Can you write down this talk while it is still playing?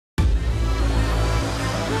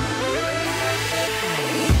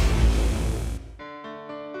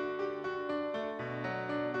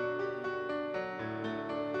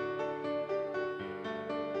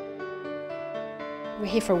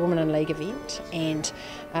here for a Women in League event, and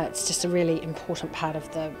it's just a really important part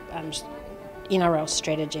of the NRL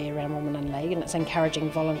strategy around Women in League, and it's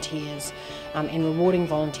encouraging volunteers and rewarding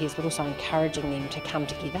volunteers, but also encouraging them to come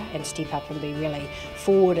together and step up and be really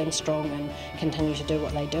forward and strong and continue to do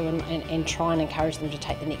what they do, and try and encourage them to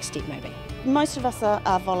take the next step maybe. Most of us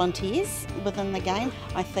are volunteers within the game.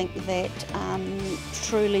 I think that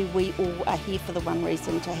truly we all are here for the one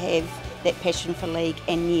reason, to have that passion for league,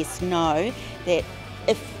 and yes, know that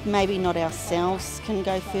if maybe not ourselves can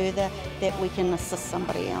go further, that we can assist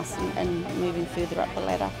somebody else in moving further up the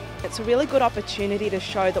ladder. It's a really good opportunity to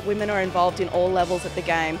show that women are involved in all levels of the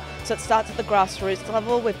game. So it starts at the grassroots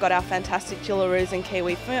level. We've got our fantastic Jillaroos and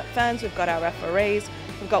Kiwi ferns, we've got our referees,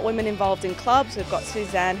 we've got women involved in clubs, we've got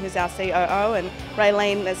Suzanne, who's our COO, and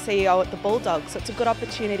Raelene, the CEO at the Bulldogs. So it's a good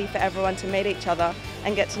opportunity for everyone to meet each other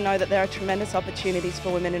and get to know that there are tremendous opportunities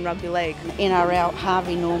for women in rugby league. NRL,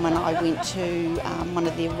 Harvey Norman, I went to one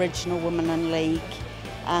of the original Women in League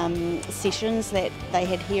sessions that they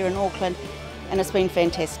had here in Auckland, and it's been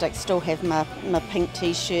fantastic. Still have my pink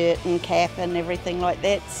t-shirt and cap and everything like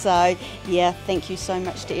that. So yeah, thank you so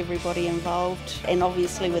much to everybody involved, and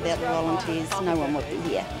obviously without the volunteers no one would be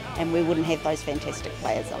here, and we wouldn't have those fantastic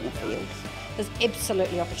players on the field. There's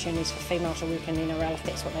absolutely opportunities for female to work in NRL if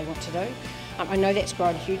that's what they want to do. I know that's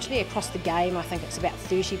grown hugely across the game. I think it's about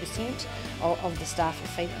 30% of the staff are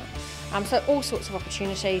female. So all sorts of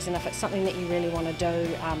opportunities, and if it's something that you really want to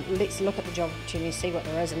do, let's look at the job opportunities, see what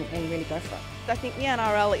there is, and really go for it. I think the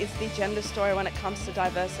NRL is the gender story when it comes to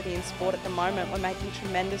diversity in sport at the moment. We're making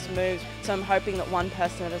tremendous moves, so I'm hoping that one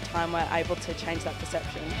person at a time we're able to change that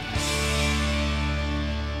perception.